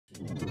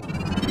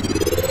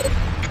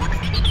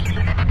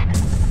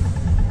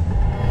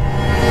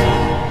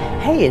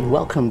Hey, and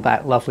welcome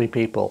back, lovely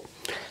people.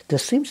 There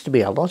seems to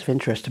be a lot of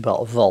interest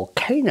about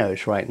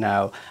volcanoes right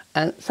now,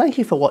 and thank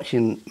you for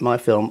watching my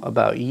film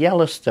about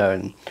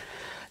Yellowstone.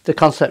 The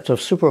concept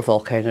of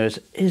supervolcanoes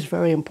is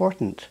very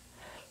important.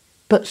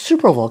 But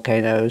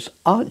supervolcanoes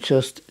aren't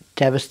just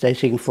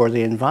devastating for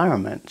the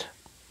environment.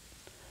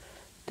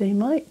 They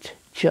might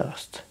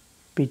just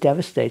be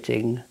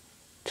devastating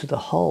to the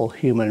whole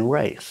human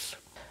race.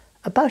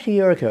 About a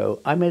year ago,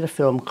 I made a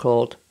film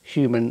called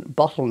Human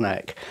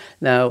Bottleneck.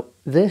 Now,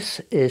 this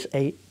is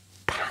a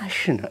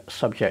passionate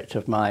subject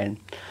of mine.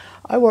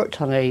 I worked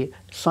on a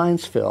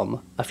science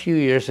film a few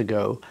years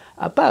ago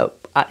about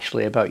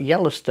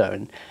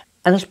Yellowstone,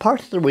 and as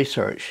part of the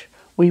research,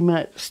 we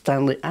met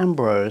Stanley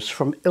Ambrose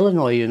from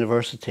Illinois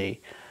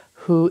University,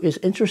 who is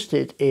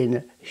interested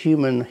in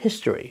human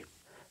history.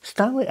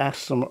 Stanley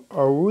asked some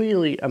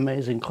really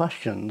amazing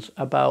questions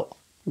about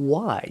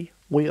why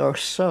we are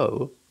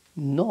so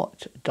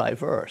not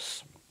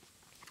diverse.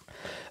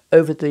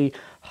 Over the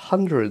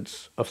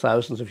hundreds of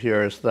thousands of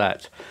years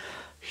that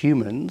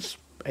humans,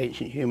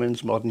 ancient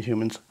humans, modern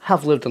humans,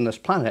 have lived on this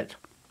planet,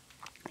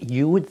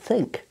 you would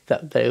think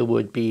that there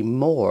would be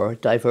more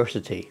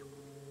diversity.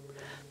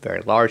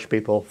 Very large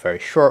people, very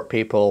short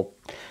people,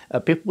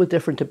 people with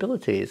different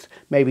abilities,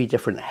 maybe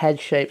different head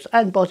shapes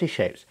and body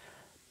shapes,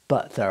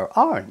 but there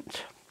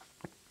aren't.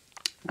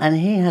 And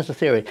he has a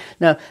theory.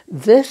 Now,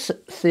 this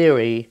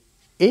theory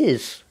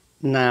is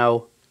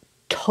now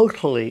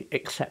totally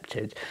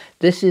accepted.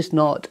 This is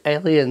not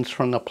aliens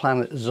from the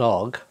planet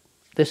Zog.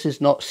 This is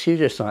not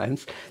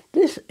pseudoscience.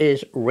 This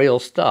is real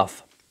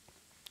stuff.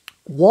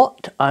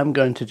 What I'm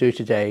going to do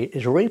today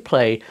is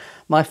replay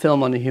my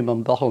film on the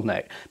Human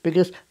Bottleneck,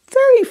 because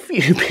very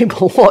few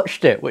people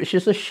watched it, which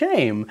is a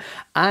shame,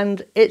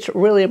 and it's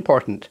really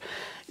important.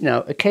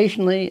 Now,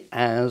 occasionally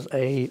as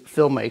a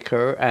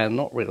filmmaker, and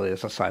not really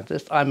as a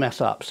scientist, I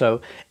mess up.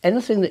 So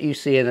anything that you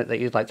see in it that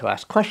you'd like to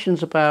ask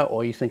questions about,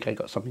 or you think I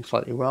got something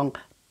slightly wrong,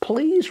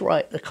 please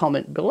write a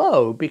comment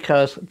below,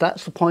 because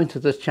that's the point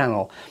of this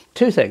channel.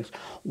 Two things.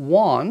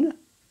 One,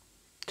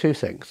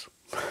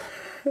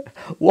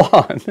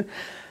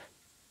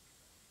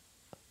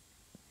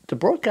 the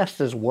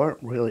broadcasters weren't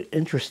really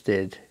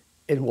interested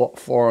in what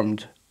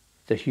formed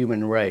the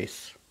human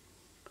race.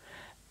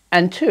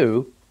 And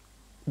two,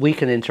 we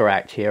can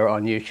interact here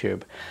on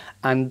YouTube.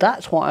 And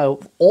that's what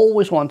I've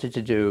always wanted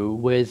to do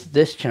with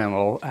this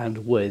channel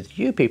and with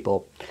you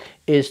people,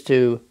 is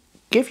to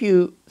give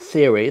you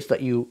theories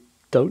that you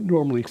don't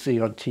normally see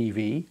on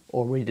TV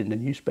or read in the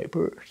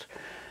newspapers,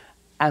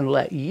 and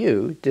let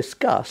you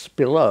discuss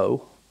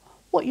below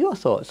what your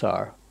thoughts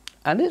are.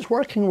 And it's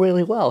working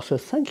really well, so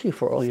thank you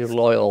for all your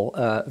loyal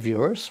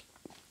viewers.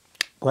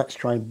 Let's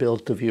try and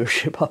build the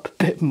viewership up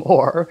a bit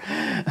more.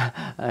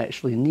 I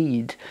actually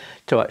need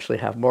to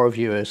have more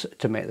viewers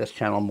to make this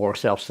channel more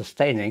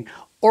self-sustaining,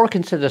 or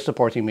consider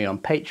supporting me on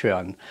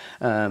Patreon.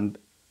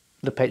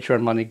 The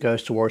Patreon money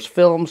goes towards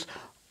films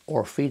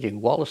or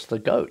feeding Wallace the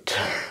goat.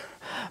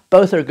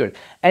 Both are good.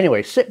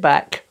 Anyway, sit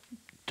back,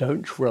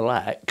 don't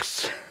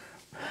relax,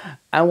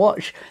 and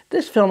watch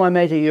this film I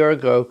made a year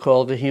ago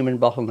called The Human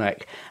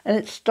Bottleneck. And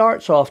it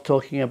starts off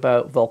talking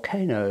about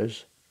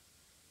volcanoes,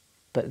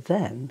 but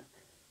then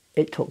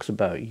it talks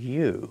about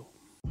you.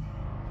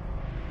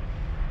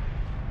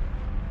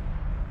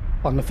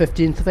 On the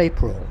 15th of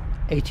April,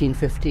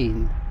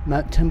 1815,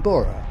 Mount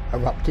Tambora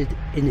erupted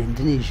in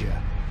Indonesia.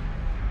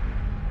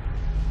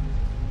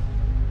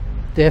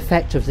 The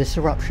effect of this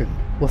eruption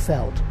were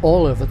felt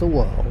all over the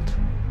world.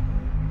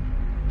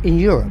 In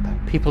Europe,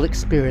 people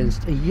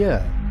experienced a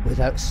year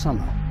without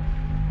summer.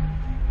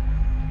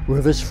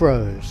 Rivers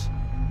froze,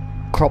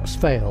 crops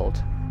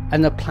failed,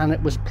 and the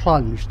planet was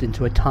plunged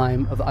into a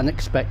time of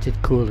unexpected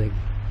cooling.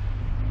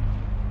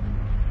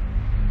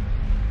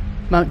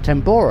 Mount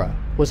Tambora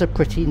was a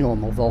pretty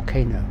normal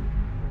volcano.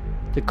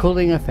 The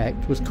cooling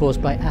effect was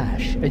caused by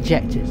ash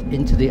ejected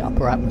into the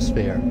upper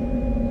atmosphere.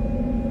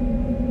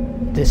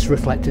 This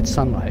reflected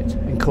sunlight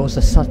and caused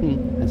a sudden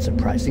and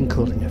surprising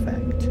cooling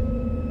effect.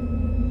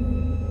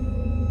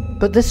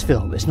 But this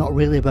film is not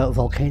really about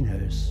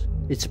volcanoes.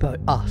 It's about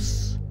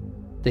us,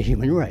 the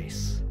human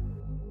race.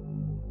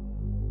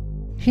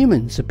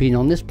 Humans have been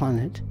on this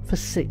planet for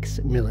 6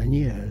 million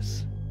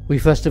years. We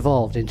first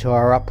evolved into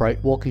our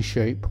upright walking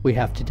shape we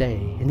have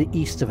today in the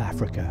east of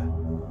Africa.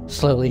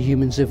 Slowly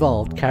humans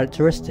evolved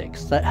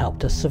characteristics that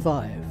helped us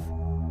survive.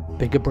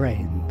 Bigger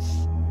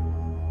brains,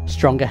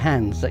 stronger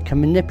hands that can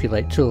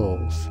manipulate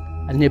tools,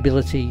 and the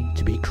ability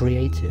to be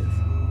creative.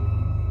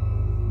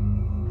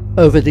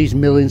 Over these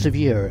millions of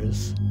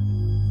years,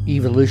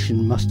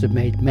 evolution must have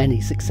made many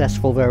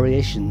successful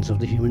variations of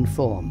the human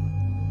form.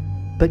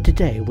 But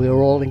today we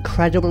are all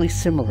incredibly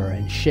similar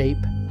in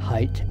shape,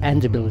 height,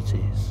 and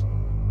abilities.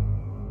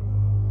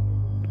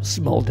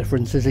 Small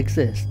differences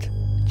exist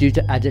due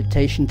to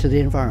adaptation to the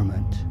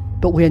environment,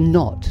 but we are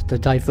not the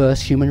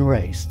diverse human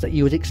race that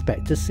you would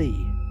expect to see.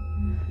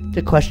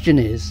 The question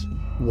is,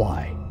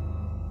 why?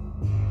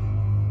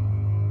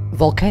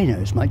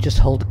 Volcanoes might just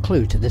hold a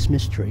clue to this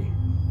mystery.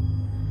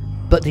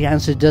 But the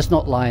answer does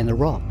not lie in the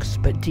rocks,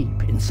 but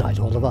deep inside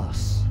all of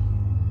us.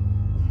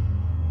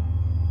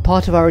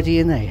 Part of our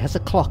DNA has a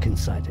clock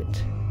inside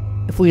it.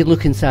 If we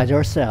look inside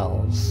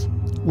ourselves,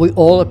 we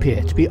all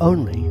appear to be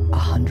only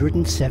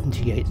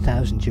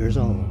 178,000 years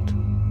old.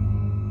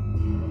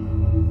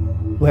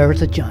 Where are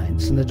the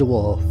giants and the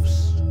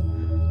dwarfs?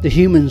 The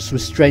humans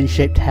with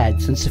strange-shaped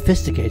heads and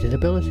sophisticated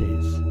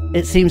abilities?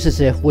 It seems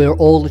as if we're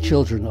all the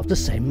children of the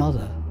same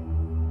mother.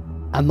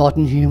 A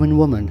modern human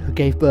woman who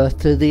gave birth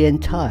to the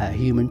entire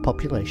human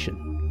population.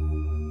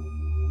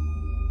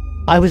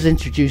 I was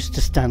introduced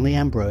to Stanley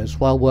Ambrose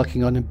while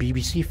working on a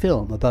BBC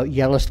film about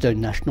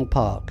Yellowstone National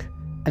Park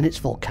and its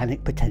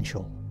volcanic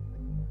potential.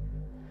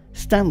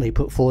 Stanley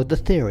put forward the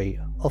theory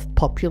of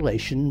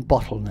population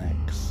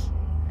bottlenecks.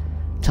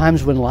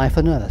 Times when life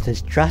on Earth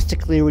is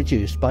drastically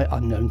reduced by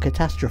unknown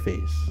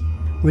catastrophes,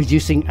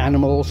 reducing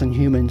animals and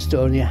humans to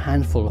only a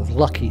handful of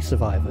lucky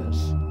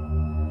survivors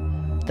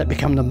that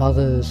become the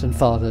mothers and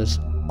fathers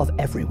of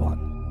everyone.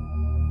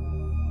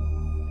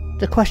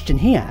 The question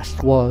he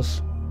asked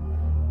was,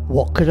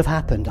 what could have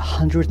happened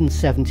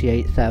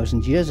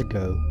 178,000 years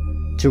ago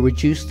to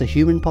reduce the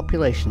human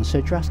population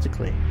so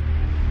drastically?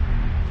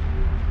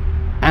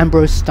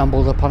 Ambrose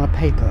stumbled upon a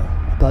paper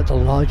about the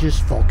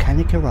largest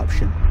volcanic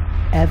eruption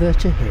ever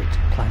to hit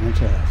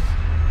planet Earth.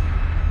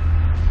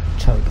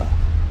 Toba.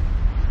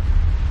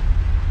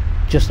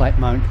 Just like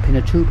Mount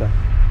Pinatubo,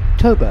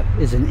 Toba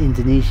is in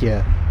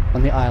Indonesia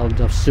on the island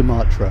of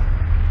Sumatra.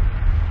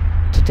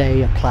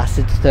 Today a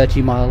placid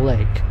 30-mile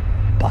lake,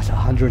 but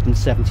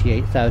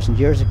 178,000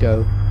 years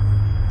ago,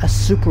 a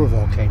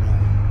supervolcano.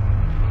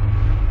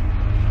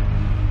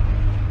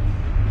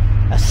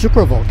 A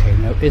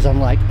supervolcano is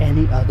unlike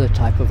any other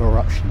type of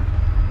eruption.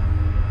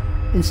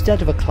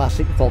 Instead of a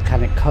classic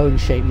volcanic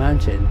cone-shaped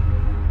mountain,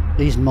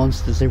 these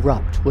monsters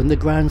erupt when the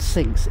ground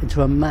sinks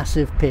into a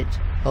massive pit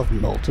of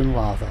molten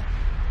lava.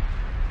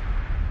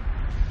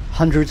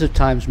 Hundreds of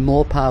times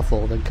more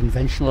powerful than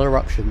conventional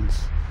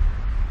eruptions,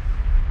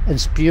 and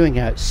spewing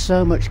out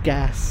so much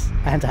gas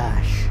and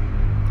ash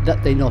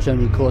that they not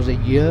only cause a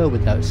year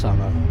without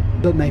summer,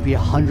 but maybe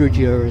 100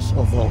 years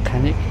of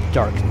volcanic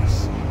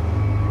darkness.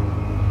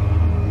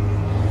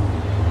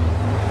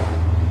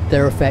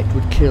 Their effect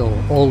would kill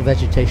all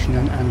vegetation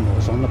and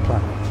animals on the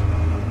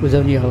planet, with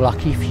only a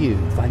lucky few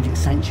finding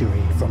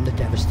sanctuary from the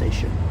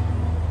devastation.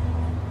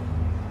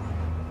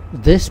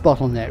 This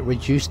bottleneck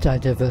reduced our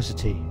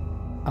diversity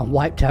and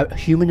wiped out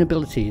human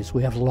abilities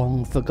we have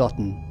long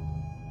forgotten.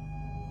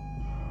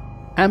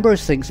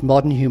 Ambrose thinks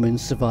modern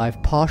humans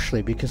survived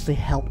partially because they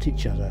helped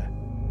each other.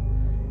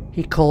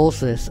 He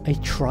calls this a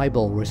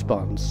tribal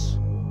response.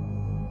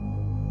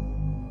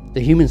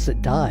 The humans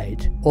that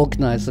died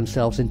organized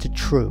themselves into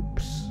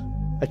troops.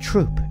 A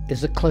troop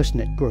is a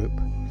close-knit group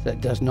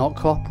that does not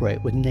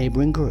cooperate with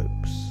neighbouring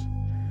groups,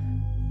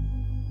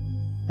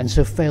 and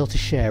so fail to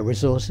share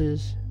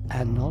resources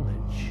and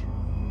knowledge.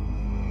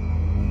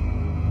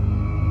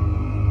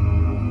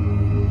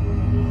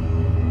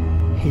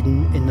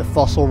 Hidden in the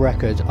fossil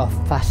record are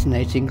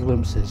fascinating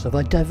glimpses of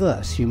a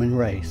diverse human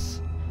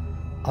race,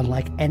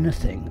 unlike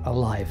anything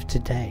alive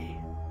today.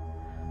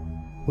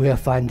 We are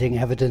finding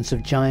evidence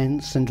of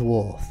giants and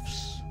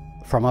dwarfs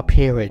from a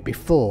period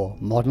before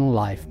modern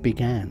life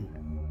began.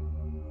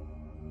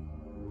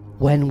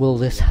 When will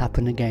this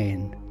happen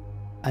again,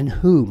 and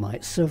who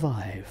might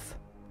survive?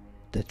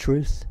 The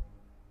truth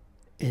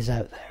is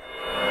out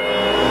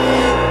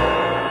there.